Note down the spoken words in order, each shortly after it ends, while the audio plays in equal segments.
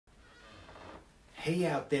Hey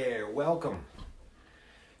out there, welcome.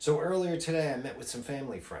 So earlier today I met with some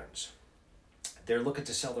family friends. They're looking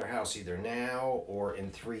to sell their house either now or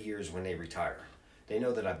in 3 years when they retire. They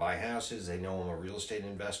know that I buy houses, they know I'm a real estate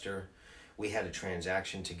investor. We had a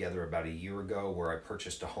transaction together about a year ago where I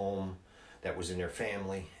purchased a home that was in their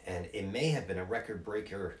family, and it may have been a record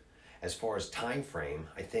breaker as far as time frame.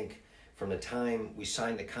 I think from the time we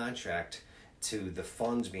signed the contract to the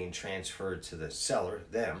funds being transferred to the seller,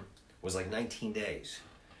 them, was like 19 days.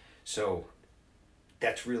 So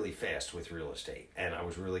that's really fast with real estate. And I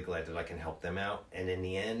was really glad that I can help them out. And in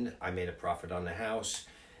the end, I made a profit on the house.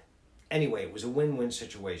 Anyway, it was a win-win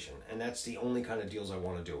situation. And that's the only kind of deals I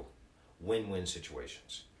want to do. Win-win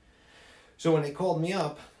situations. So when they called me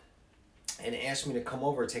up and asked me to come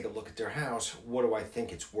over and take a look at their house, what do I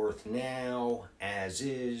think it's worth now, as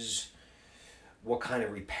is? What kind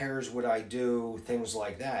of repairs would I do? Things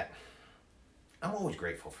like that. I'm always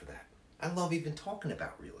grateful for that. I love even talking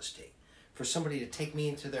about real estate. For somebody to take me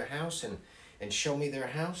into their house and show me their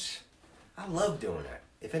house, I love doing that.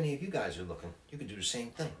 If any of you guys are looking, you can do the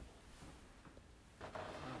same thing.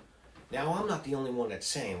 Now, I'm not the only one that's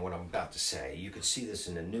saying what I'm about to say. You could see this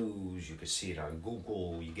in the news, you could see it on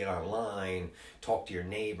Google, you get online, talk to your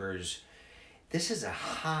neighbors. This is a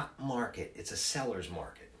hot market. It's a seller's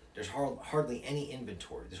market. There's hardly any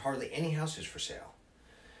inventory. There's hardly any houses for sale.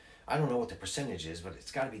 I don't know what the percentage is, but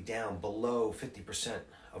it's got to be down below 50%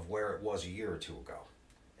 of where it was a year or two ago.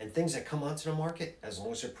 And things that come onto the market, as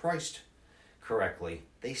long as they're priced correctly,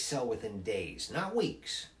 they sell within days, not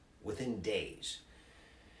weeks, within days.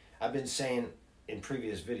 I've been saying in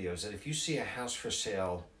previous videos that if you see a house for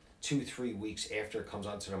sale 2-3 weeks after it comes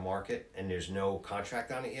onto the market and there's no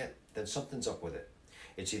contract on it yet, then something's up with it.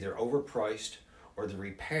 It's either overpriced or the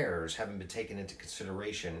repairs haven't been taken into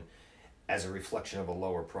consideration as a reflection of a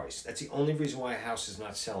lower price. That's the only reason why a house is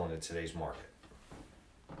not selling in today's market.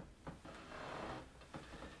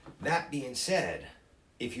 That being said,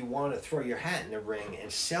 if you want to throw your hat in the ring and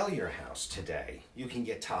sell your house today, you can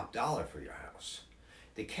get top dollar for your house.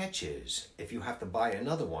 The catch is, if you have to buy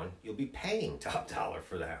another one, you'll be paying top dollar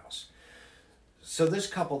for the house. So this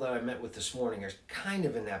couple that I met with this morning are kind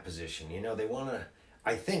of in that position. You know,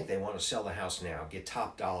 I think they want to sell the house now, get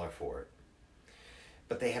top dollar for it.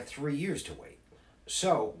 But they have 3 years to wait.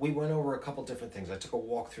 So we went over a couple different things. I took a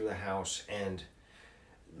walk through the house, and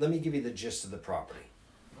let me give you the gist of the property.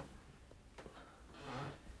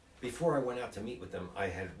 Before I went out to meet with them, I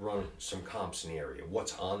had run some comps in the area.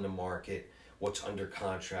 What's on the market, what's under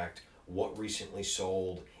contract, what recently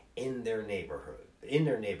sold in their neighborhood.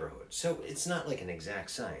 So it's not like an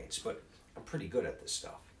exact science, but I'm pretty good at this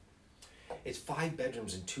stuff. It's 5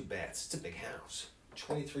 bedrooms and 2 baths. It's a big house.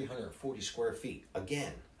 2,340 square feet.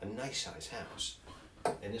 Again, a nice size house.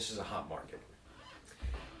 And this is a hot market.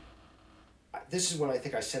 This is what I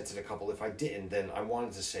think I said to the couple. If I didn't, then I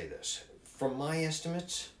wanted to say this. From my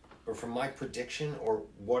estimates, or from my prediction, or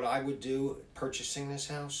what I would do purchasing this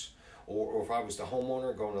house, or if I was the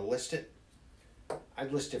homeowner going to list it,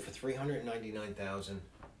 I'd list it for $399,000,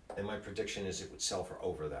 and my prediction is it would sell for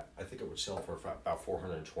over that. I think it would sell for about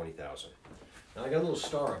 $420,000. Now I got a little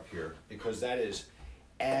star up here because that is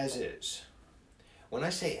as is. When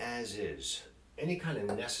I say as is, any kind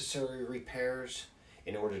of necessary repairs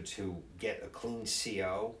in order to get a clean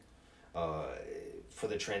CO for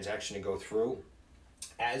the transaction to go through,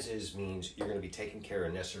 as is means you're going to be taking care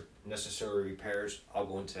of necessary repairs. I'll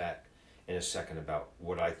go into that in a second about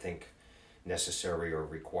what I think necessary or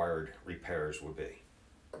required repairs would be.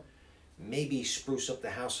 Maybe spruce up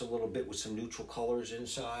the house a little bit with some neutral colors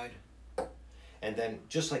inside. And then,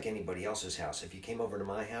 just like anybody else's house, if you came over to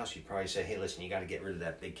my house, you'd probably say, hey, listen, you got to get rid of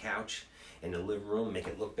that big couch in the living room, make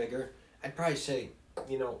it look bigger. I'd probably say,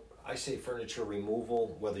 you know, I say furniture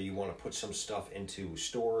removal, whether you want to put some stuff into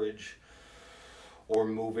storage or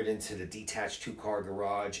move it into the detached 2-car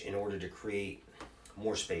garage in order to create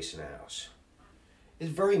more space in the house. It's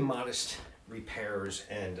very modest repairs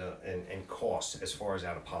and costs as far as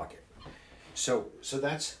out of pocket. So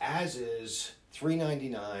that's as is,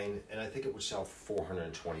 $399,000, and I think it would sell for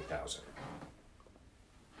 $420,000.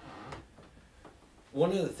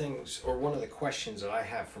 One of the things, or one of the questions that I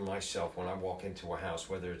have for myself when I walk into a house,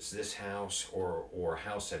 whether it's this house or a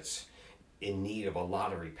house that's in need of a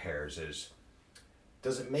lot of repairs, is,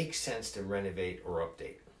 does it make sense to renovate or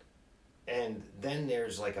update? And then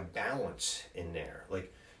there's like a balance in there.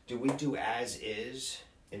 Like, do we do as is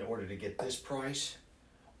in order to get this price?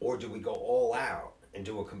 Or do we go all out and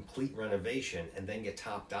do a complete renovation and then get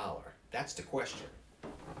top dollar? That's the question.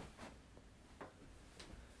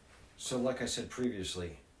 So like I said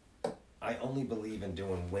previously, I only believe in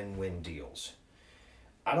doing win-win deals.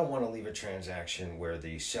 I don't want to leave a transaction where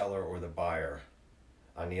the seller or the buyer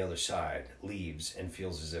on the other side leaves and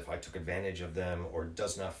feels as if I took advantage of them, or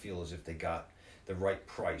does not feel as if they got the right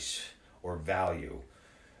price or value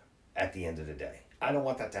at the end of the day. I don't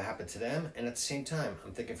want that to happen to them, and at the same time,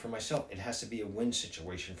 I'm thinking for myself, it has to be a win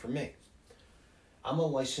situation for me. I'm a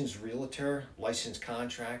licensed realtor, licensed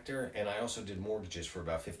contractor, and I also did mortgages for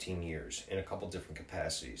about 15 years in a couple different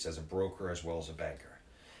capacities as a broker as well as a banker.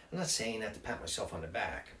 I'm not saying that to pat myself on the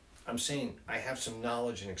back. I'm saying I have some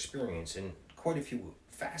knowledge and experience in quite a few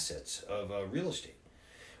facets of real estate.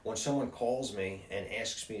 When someone calls me and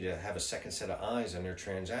asks me to have a second set of eyes on their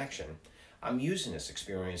transaction, I'm using this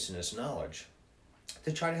experience and this knowledge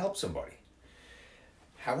to try to help somebody.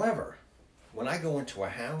 However, when I go into a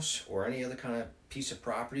house or any other kind of piece of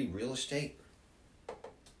property, real estate,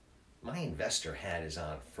 my investor hat is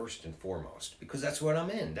on first and foremost, because that's what I'm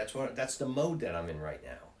in. That's the mode that I'm in right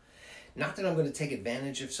now. Not that I'm going to take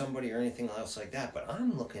advantage of somebody or anything else like that, but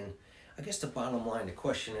I'm looking, I guess the bottom line, the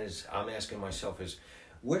question is, I'm asking myself is,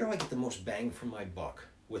 where do I get the most bang for my buck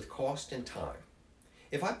with cost and time?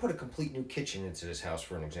 If I put a complete new kitchen into this house,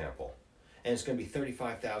 for an example, and it's going to be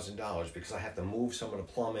 $35,000 because I have to move some of the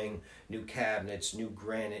plumbing, new cabinets, new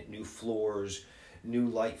granite, new floors, new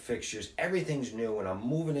light fixtures, everything's new, and I'm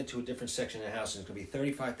moving it to a different section of the house, and it's going to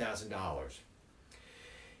be $35,000.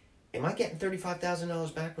 Am I getting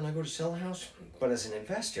 $35,000 back when I go to sell a house? But as an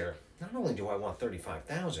investor, not only do I want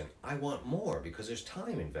 $35,000, I want more, because there's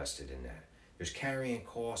time invested in that. There's carrying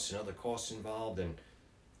costs and other costs involved, and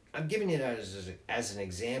I'm giving you that as an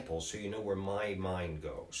example so you know where my mind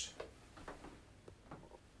goes.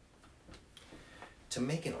 To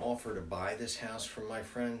make an offer to buy this house from my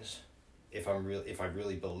friends, if I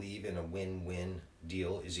really believe in a win-win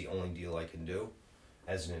deal is the only deal I can do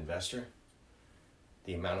as an investor,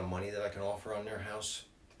 the amount of money that I can offer on their house,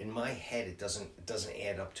 in my head it doesn't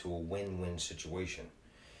add up to a win-win situation,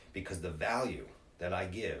 because the value that I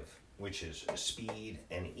give, which is speed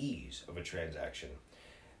and ease of a transaction,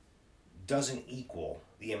 doesn't equal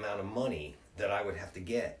the amount of money that I would have to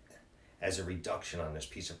get as a reduction on this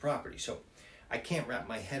piece of property. So I can't wrap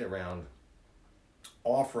my head around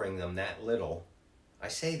offering them that little. I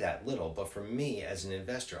say that little, but for me as an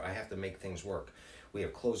investor, I have to make things work. We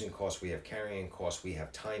have closing costs, we have carrying costs, we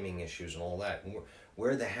have timing issues and all that. And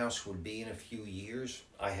where the house would be in a few years,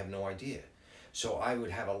 I have no idea. So I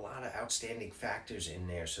would have a lot of outstanding factors in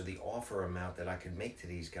there, so the offer amount that I could make to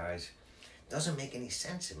these guys doesn't make any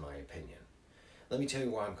sense in my opinion. Let me tell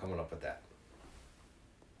you why I'm coming up with that.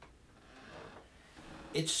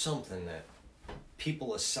 It's something that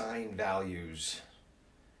people assign values,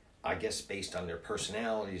 I guess, based on their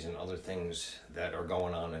personalities and other things that are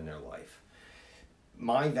going on in their life.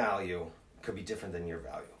 My value could be different than your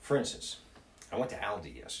value. For instance, I went to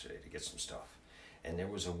Aldi yesterday to get some stuff, and there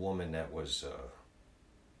was a woman that was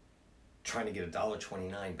trying to get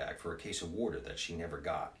 $1.29 back for a case of water that she never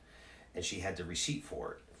got, and she had the receipt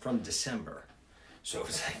for it from December. So it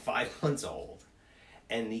was like 5 months old.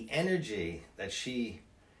 And the energy that she,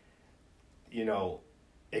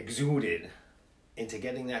 exuded into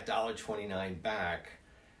getting that $1.29 back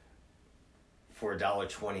for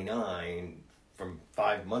 $1.29 from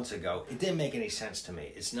 5 months ago, it didn't make any sense to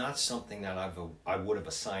me. It's not something that I would have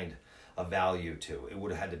assigned a value to. It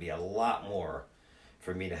would have had to be a lot more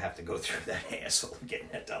for me to have to go through that hassle of getting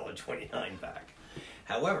that $1.29 back.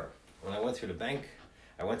 However, when I went to the bank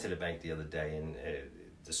the other day, and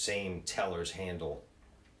the same tellers handle,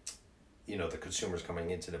 the consumers coming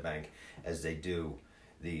into the bank as they do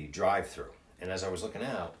the drive-through. And as I was looking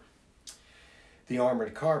out, the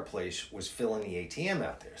armored car place was filling the ATM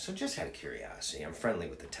out there. So just out of curiosity, I'm friendly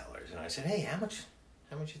with the tellers, and I said, "Hey, how much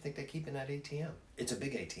you think they keep in that ATM? It's a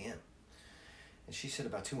big ATM." And she said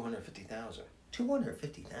about $250,000.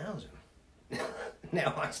 $250,000.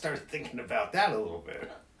 Now I started thinking about that a little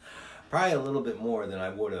bit. Probably a little bit more than I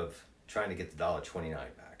would have trying to get the $1.29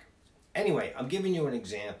 back. Anyway, I'm giving you an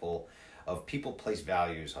example of people place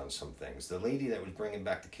values on some things. The lady that was bringing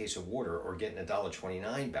back the case of water or getting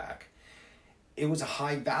 $1.29 back, it was a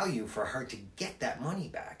high value for her to get that money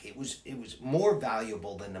back. It was more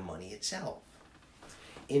valuable than the money itself.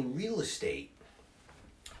 In real estate,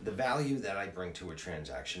 the value that I bring to a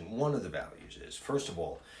transaction, one of the values is, first of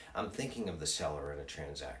all, I'm thinking of the seller in a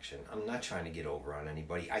transaction. I'm not trying to get over on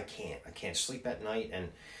anybody. I can't sleep at night,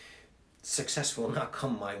 and success will not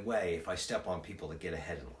come my way if I step on people to get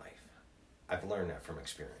ahead in life. I've learned that from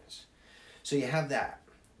experience. So you have that.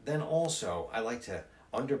 Then also, I like to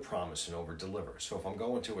under-promise and over-deliver. So if I'm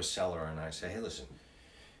going to a seller and I say, "Hey, listen,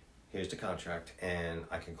 here's the contract, and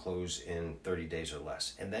I can close in 30 days or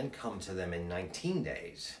less," and then come to them in 19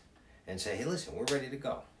 days and say, hey, listen, we're ready to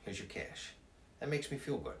go. Here's your cash. That makes me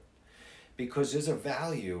feel good. Because there's a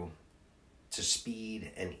value to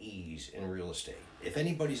speed and ease in real estate. If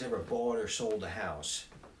anybody's ever bought or sold a house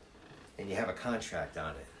and you have a contract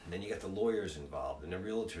on it, and then you get the lawyers involved and the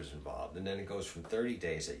realtors involved, and then it goes from 30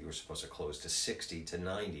 days that you were supposed to close to 60 to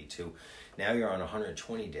 90 to now you're on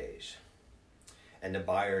 120 days. And the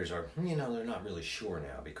buyers are, they're not really sure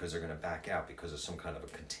now because they're going to back out because of some kind of a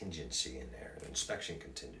contingency in there, an inspection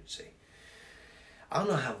contingency. I don't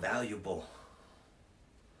know how valuable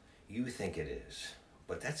you think it is,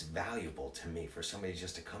 but that's valuable to me for somebody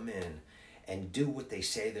just to come in and do what they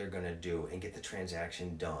say they're going to do and get the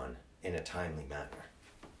transaction done in a timely manner.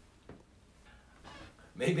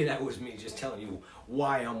 Maybe that was me just telling you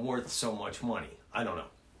why I'm worth so much money. I don't know.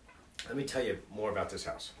 Let me tell you more about this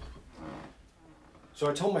house. So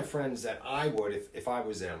I told my friends that I would, if I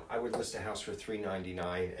was them, I would list a house for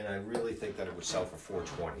 $399, and I really think that it would sell for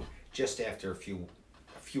 $420 just after a few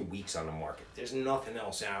weeks on the market. There's nothing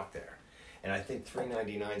else out there, and I think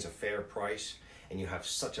 $399 is a fair price. And you have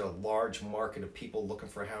such a large market of people looking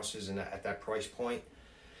for houses at that price point.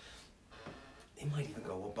 They might even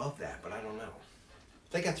go above that, but I don't know.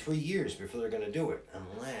 They got 3 years before they're going to do it,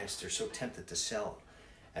 unless they're so tempted to sell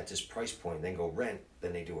at this price point, then go rent,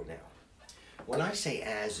 then they do it now. When I say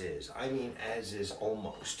as is, I mean as is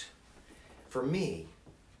almost. For me,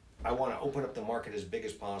 I want to open up the market as big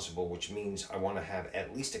as possible, which means I want to have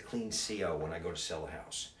at least a clean CO when I go to sell a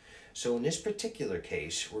house. So in this particular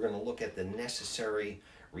case, we're going to look at the necessary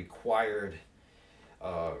required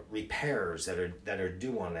repairs that are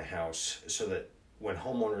due on the house so that when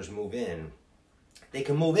homeowners move in, they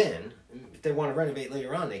can move in. If they want to renovate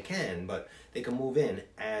later on, they can, but they can move in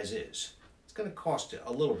as is. It's going to cost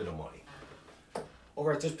a little bit of money.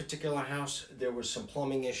 Over at this particular house, there was some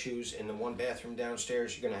plumbing issues in the one bathroom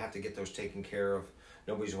downstairs. You're going to have to get those taken care of.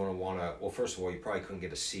 Nobody's going to want to, well, first of all, you probably couldn't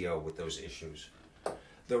get a CO with those issues.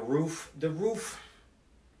 The roof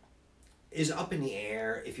is up in the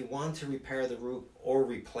air. If you want to repair the roof or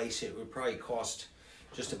replace it, it would probably cost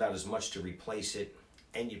just about as much to replace it,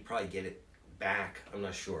 and you'd probably get it back. I'm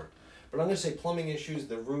not sure. But I'm going to say plumbing issues,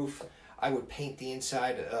 the roof, I would paint the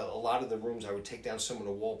inside. A lot of the rooms, I would take down some of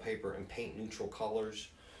the wallpaper and paint neutral colors.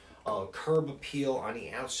 Curb appeal on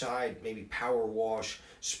the outside, maybe power wash,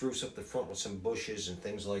 spruce up the front with some bushes and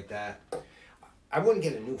things like that. I wouldn't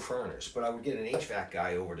get a new furnace, but I would get an HVAC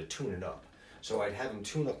guy over to tune it up. So I'd have him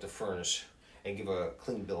tune up the furnace and give a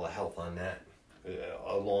clean bill of health on that,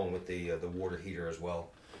 along with the water heater as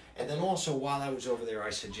well. And then also, while I was over there,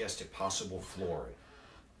 I suggested possible flooring.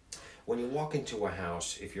 When you walk into a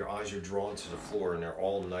house, if your eyes are drawn to the floor and they're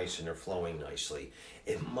all nice and they're flowing nicely,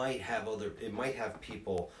 it might have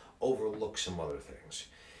people overlook some other things.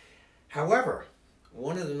 However,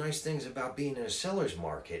 one of the nice things about being in a seller's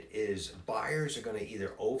market is buyers are going to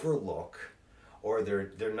either overlook or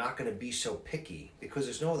they're not going to be so picky because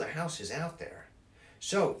there's no other houses out there.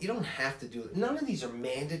 So you don't have to do, none of these are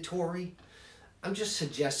mandatory. I'm just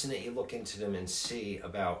suggesting that you look into them and see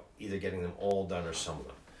about either getting them all done or some of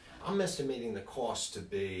them. I'm estimating the cost to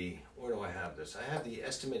be, where do I have this? I have the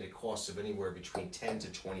estimated cost of anywhere between $10,000 to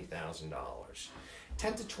 $20,000.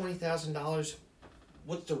 $10,000 to $20,000,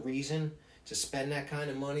 what's the reason to spend that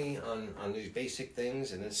kind of money on these basic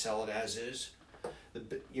things and then sell it as is?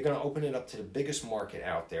 You're going to open it up to the biggest market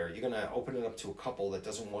out there. You're going to open it up to a couple that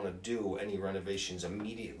doesn't want to do any renovations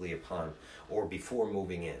immediately upon or before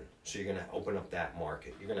moving in. So you're going to open up that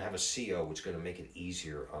market. You're going to have a CO, which is going to make it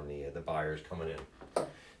easier on the buyers coming in.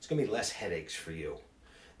 It's going to be less headaches for you.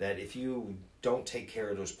 That if you don't take care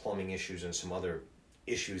of those plumbing issues and some other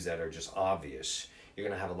issues that are just obvious, you're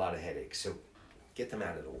going to have a lot of headaches. So get them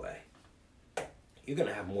out of the way. You're going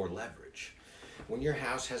to have more leverage. When your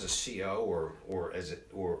house has a CO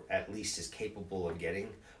or at least is capable of getting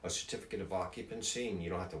a certificate of occupancy and you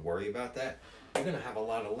don't have to worry about that, you're going to have a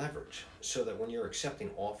lot of leverage. So that when you're accepting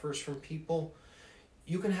offers from people,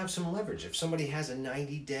 you can have some leverage. If somebody has a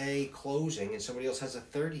 90-day closing and somebody else has a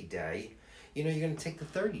 30-day, you're going to take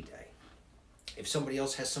the 30-day. If somebody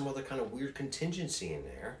else has some other kind of weird contingency in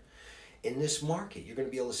there, in this market, you're going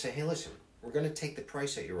to be able to say, hey, listen, we're going to take the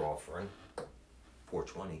price that you're offering,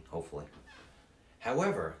 $420, hopefully.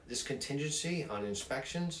 However, this contingency on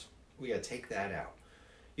inspections, we got to take that out.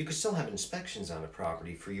 You can still have inspections on the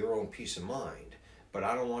property for your own peace of mind, but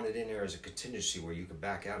I don't want it in there as a contingency where you can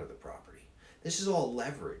back out of the property. This is all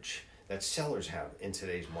leverage that sellers have in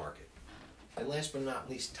today's market. And last but not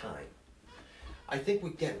least, time. I think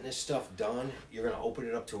with getting this stuff done, you're going to open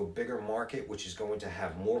it up to a bigger market, which is going to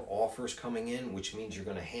have more offers coming in, which means you're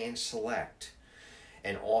going to hand select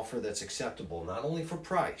an offer that's acceptable, not only for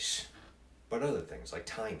price, but other things like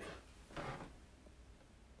timing.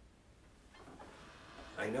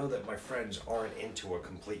 I know that my friends aren't into a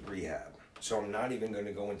complete rehab. So I'm not even going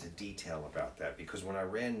to go into detail about that, because when I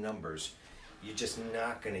ran numbers, you're just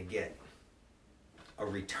not going to get a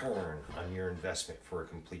return on your investment for a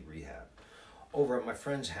complete rehab. Over at my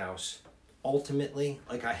friend's house, ultimately,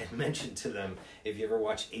 like I had mentioned to them, if you ever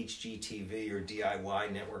watch HGTV or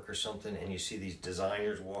DIY Network or something, and you see these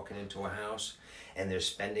designers walking into a house and they're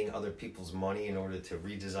spending other people's money in order to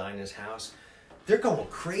redesign this house, they're going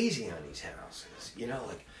crazy on these houses. You know,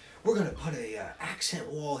 like, we're going to put a accent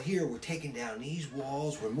wall here, we're taking down these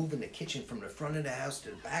walls, we're moving the kitchen from the front of the house to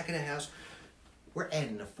the back of the house, we're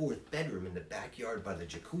adding a fourth bedroom in the backyard by the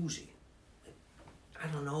jacuzzi. I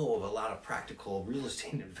don't know of a lot of practical real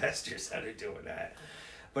estate investors that are doing that.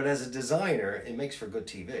 But as a designer, it makes for good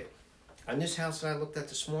TV. On this house that I looked at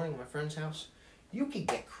this morning, my friend's house, you could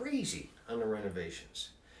get crazy on the renovations.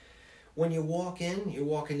 When you walk in, you're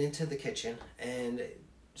walking into the kitchen, and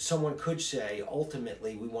someone could say,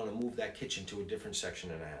 ultimately, we want to move that kitchen to a different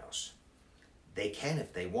section of the house. They can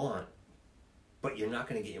if they want, but you're not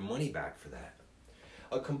going to get your money back for that.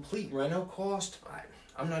 A complete reno cost,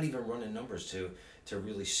 I'm not even running numbers to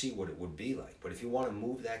really see what it would be like. But if you want to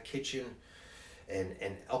move that kitchen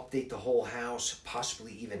and update the whole house,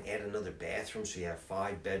 possibly even add another bathroom so you have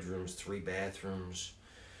 5 bedrooms, 3 bathrooms,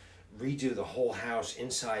 redo the whole house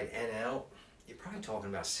inside and out, you're probably talking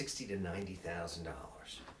about $60,000 to $90,000.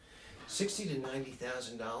 $60,000 to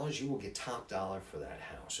 $90,000, you will get top dollar for that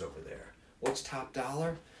house over there. What's top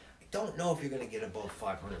dollar? I don't know if you're going to get above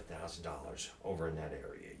 $500,000 over in that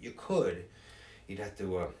area. You could. You'd have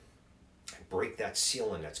to break that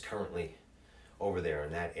ceiling that's currently over there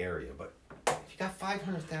in that area. But if you got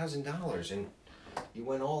 $500,000 and you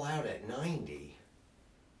went all out at 90,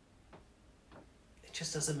 it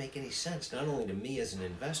just doesn't make any sense, not only to me as an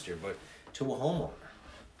investor, but to a homeowner.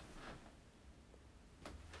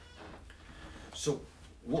 So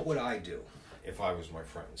what would I do if I was my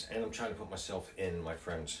friends? And I'm trying to put myself in my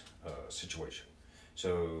friend's situation.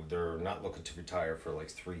 So they're not looking to retire for like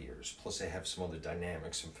 3 years. Plus they have some other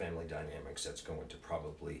dynamics, some family dynamics that's going to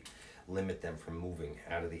probably limit them from moving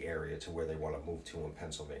out of the area to where they want to move to in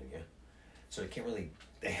Pennsylvania. So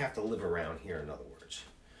they have to live around here, in other words.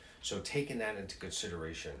 So taking that into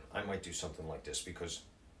consideration, I might do something like this, because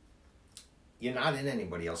you're not in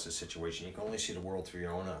anybody else's situation. You can only see the world through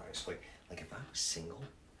your own eyes. Like if I was single,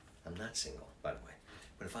 I'm not single, by the way,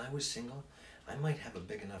 but if I was single, I might have a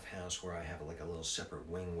big enough house where I have like a little separate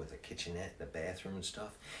wing with a kitchenette and a bathroom and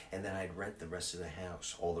stuff, and then I'd rent the rest of the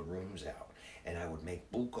house, all the rooms out, and I would make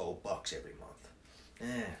bucks every month.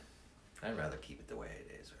 I'd rather keep it the way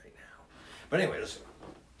it is right now. But anyway, listen,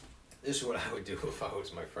 this is what I would do if I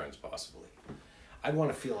was my friends, possibly. I'd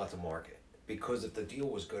want to feel out the market, because if the deal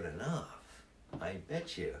was good enough, I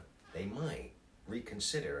bet you they might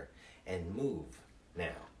reconsider and move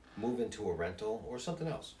into a rental or something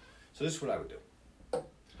else. So this is what I would do.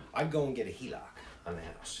 I'd go and get a HELOC on the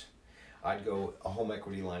house. I'd go a home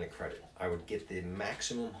equity line of credit. I would get the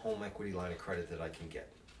maximum home equity line of credit that I can get.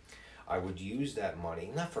 I would use that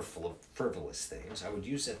money, not for frivolous things. I would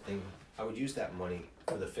use that money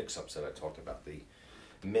for the fix-ups that I talked about, the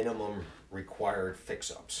minimum required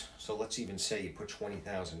fix-ups. So let's even say you put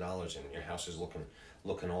 $20,000 in and your house is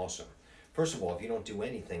looking awesome. First of all, if you don't do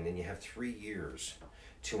anything, then you have 3 years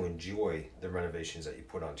to enjoy the renovations that you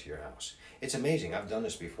put onto your house. It's amazing. I've done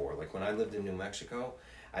this before. Like when I lived in New Mexico,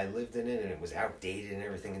 I lived in it and it was outdated and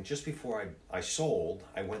everything. And just before I sold,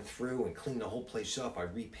 I went through and cleaned the whole place up. I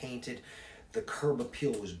repainted. The curb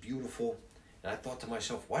appeal was beautiful. And I thought to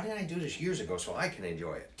myself, why didn't I do this years ago so I can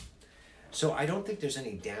enjoy it? So I don't think there's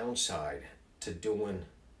any downside to doing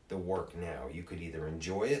the work now. You could either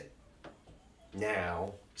enjoy it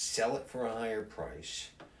now, sell it for a higher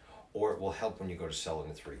price, or it will help when you go to sell it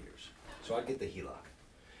in 3 years. So I'd get the HELOC.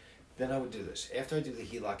 Then I would do this. After I do the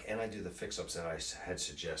HELOC and I do the fix-ups that I had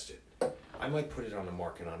suggested, I might put it on the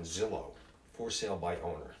market on Zillow, for sale by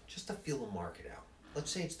owner, just to feel the market out.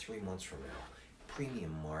 Let's say it's 3 months from now.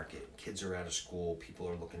 Premium market, kids are out of school, people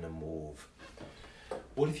are looking to move.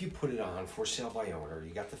 What if you put it on for sale by owner,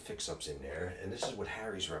 you got the fix-ups in there, and this is what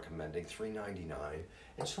Harry's recommending, $399,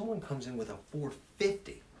 and someone comes in with a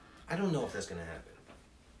 $450. I don't know if that's going to happen.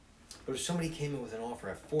 But if somebody came in with an offer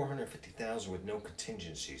at $450,000 with no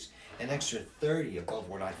contingencies, an extra $30 above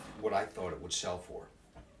what I thought it would sell for,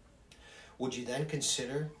 would you then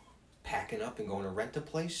consider packing up and going to rent a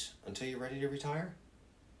place until you're ready to retire?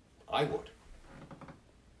 I would.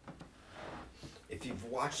 If you've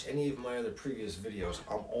watched any of my other previous videos,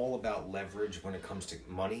 I'm all about leverage when it comes to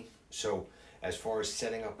money. So as far as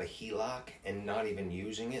setting up a HELOC and not even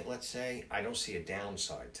using it, let's say, I don't see a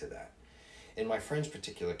downside to that. In my friend's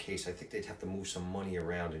particular case, I think they'd have to move some money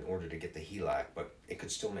around in order to get the HELOC, but it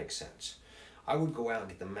could still make sense. I would go out and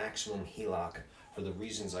get the maximum HELOC for the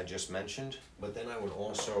reasons I just mentioned, but then I would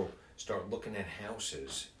also start looking at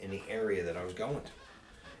houses in the area that I was going to.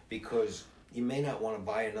 Because you may not want to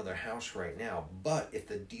buy another house right now, but if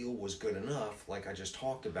the deal was good enough, like I just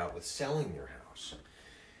talked about with selling your house,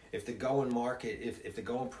 if the going market, if the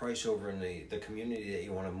going price over in the community that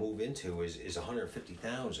you want to move into is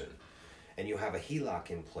 $150,000, and you have a HELOC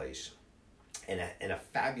in place, and a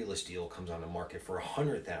fabulous deal comes on the market for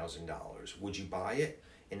 $100,000, would you buy it?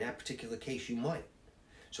 In that particular case, you might.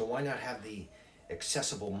 So why not have the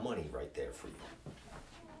accessible money right there for you?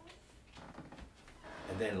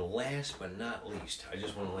 And then last but not least, I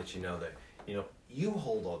just want to let you know that, you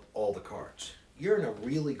hold all the cards. You're in a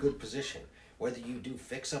really good position. Whether you do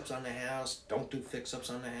fix-ups on the house, don't do fix-ups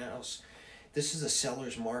on the house. This is a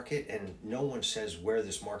seller's market, and no one says where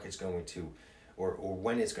this market's going to, or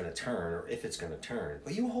when it's going to turn, or if it's going to turn.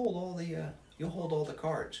 But you hold all the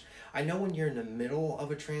cards. I know when you're in the middle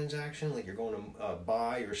of a transaction, like you're going to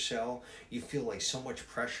buy or sell, you feel like so much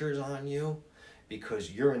pressure is on you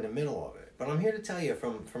because you're in the middle of it. But I'm here to tell you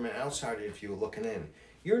from an outsider view looking in,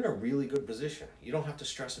 you're in a really good position. You don't have to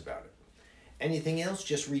stress about it. Anything else,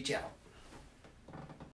 just reach out.